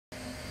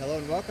Hello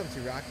and welcome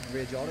to Rocky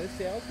Ridge Auto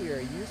Sales. We are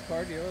a used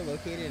car dealer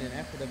located in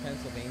Ephrata,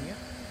 Pennsylvania.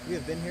 We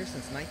have been here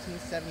since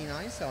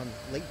 1979, selling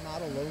late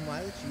model, low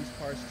mileage used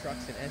cars,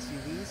 trucks, and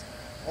SUVs.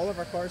 All of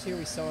our cars here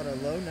we sell at our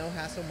low, no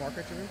hassle,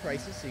 market driven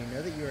prices, so you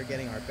know that you are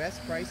getting our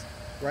best price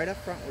right up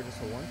front. We're just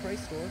a one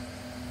price store.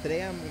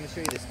 Today I'm going to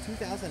show you this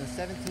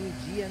 2017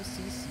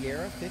 GMC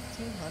Sierra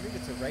 1500.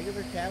 It's a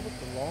regular cab with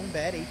the long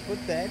bed,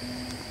 8-foot bed.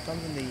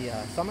 Comes in the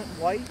Summit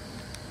White.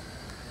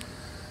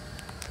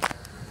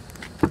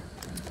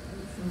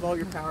 All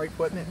your power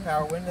equipment,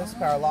 power windows,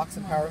 power locks,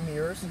 and power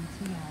mirrors.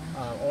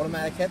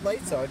 Automatic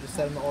headlights, so I just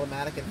set them to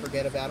automatic and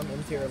forget about them.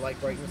 Interior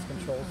light brightness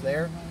controls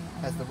there.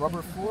 Has the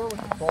rubber floor with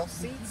the cloth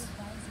seats.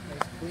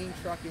 Nice clean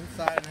truck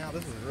inside and out.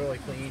 This is really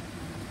clean.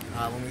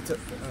 When we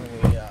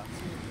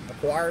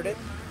acquired it,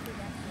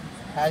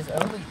 has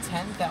only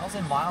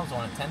 10,000 miles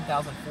on it.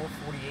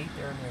 10,448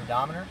 there in the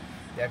odometer.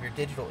 You have your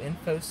digital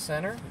info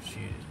center, which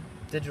you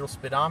digital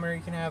speedometer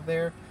you can have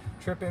there.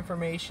 Trip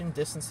information,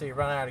 distance that you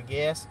run out of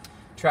gas.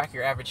 Track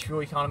your average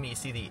fuel economy. You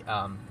see the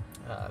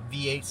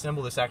V8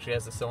 symbol. This actually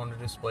has the cylinder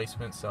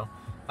displacement, so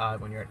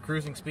when you're at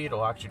cruising speed,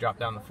 it'll actually drop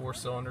down to 4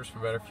 cylinders for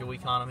better fuel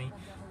economy.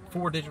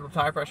 4 digital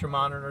tire pressure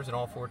monitors in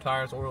all 4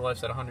 tires. Oil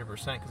life's at 100%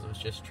 because it was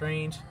just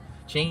changed.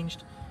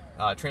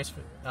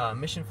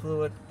 Transmission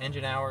fluid,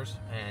 engine hours,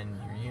 and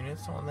your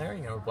units on there.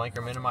 You know,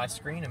 blanker minimize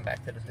screen, and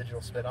back to the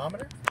digital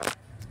speedometer.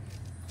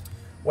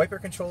 Wiper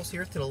controls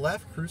here to the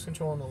left. Cruise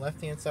control on the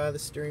left-hand side of the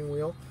steering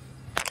wheel.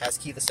 Has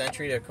keyless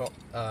entry to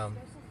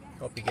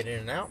help you get in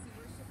and out.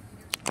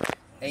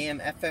 AM,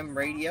 FM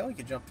radio, you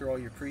can jump through all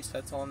your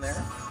presets on there.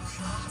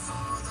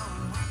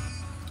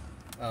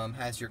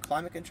 Has your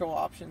climate control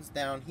options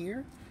down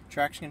here.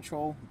 Traction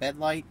control, bed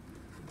light,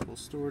 little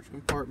storage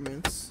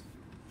compartments,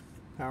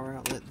 power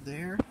outlet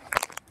there.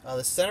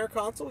 The center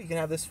console, you can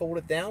have this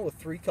folded down with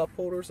 3 cup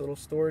holders, little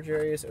storage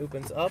areas,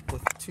 opens up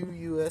with 2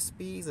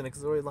 USBs, an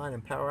auxiliary line,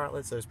 and power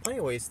outlets. So there's plenty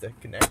of ways to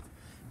connect,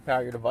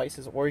 power your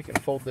devices, or you can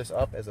fold this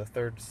up as a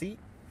 3rd seat.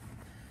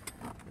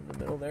 In the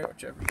middle there,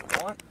 whichever you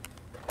want.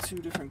 2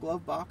 different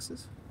glove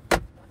boxes.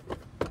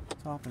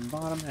 Top and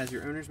bottom has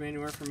your owner's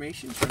manual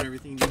information, showing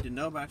everything you need to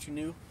know about your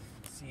new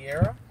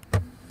Sierra.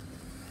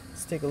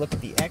 Let's take a look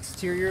at the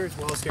exterior as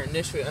well as here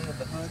initially under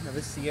the hood of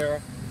this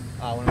Sierra.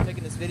 When I'm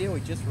taking this video, we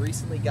just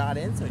recently got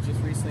in, so we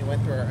just recently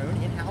went through our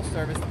own in-house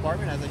service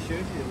department. As I showed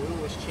you, the wheel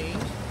was changed.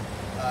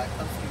 It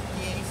comes through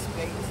PA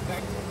spec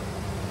inspection.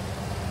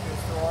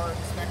 Goes through our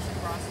inspection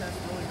process.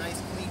 Really nice,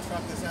 clean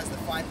truck. This has the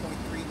 5.3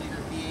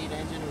 liter V8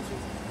 engine, which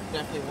is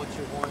definitely what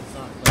you want. It's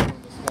not like one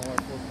of the smaller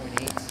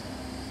 4.8s.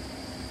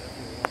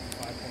 Definitely want the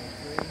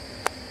 5.3.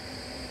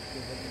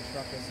 Good looking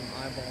truck with some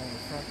eyeball on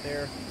the front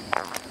there.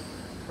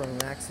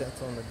 Chrome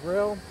accents on the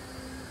grill.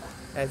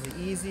 Has the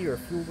easy or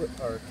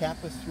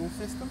capless fuel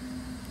system.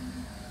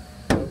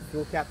 No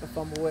fuel cap to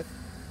fumble with.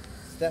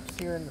 Steps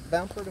here in the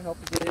bumper to help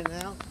you get in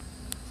and out.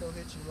 Tow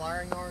hitch and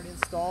wiring already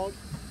installed.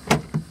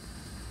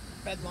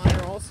 Bed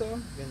liner also.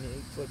 Again, the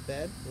 8-foot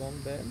bed,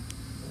 long bed.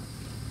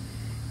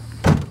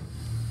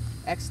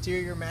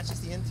 Exterior matches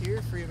the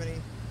interior, free of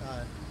any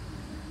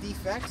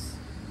defects,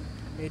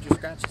 major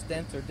scratches,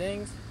 dents, or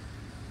dings.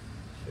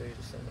 Show you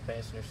just on the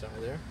passenger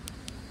side there.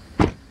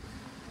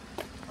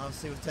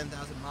 Obviously with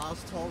 10,000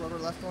 miles, tall rubber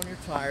left on your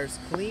tires.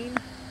 Clean,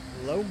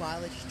 low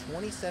mileage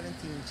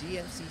 2017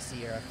 GMC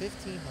Sierra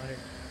 1500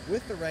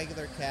 with the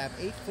regular cab,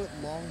 8-foot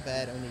long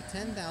bed, only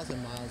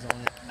 10,000 miles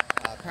on it.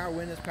 Power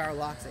windows, power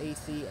locks,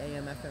 AC,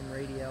 AM, FM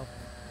radio.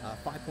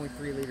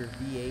 5.3 liter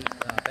V8,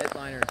 bed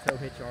liner and tow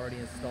hitch already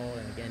installed,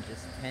 and again,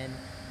 just 10,000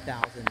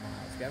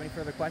 miles. If you have any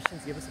further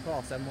questions, give us a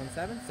call,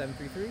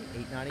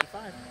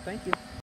 717-733-8985. Thank you.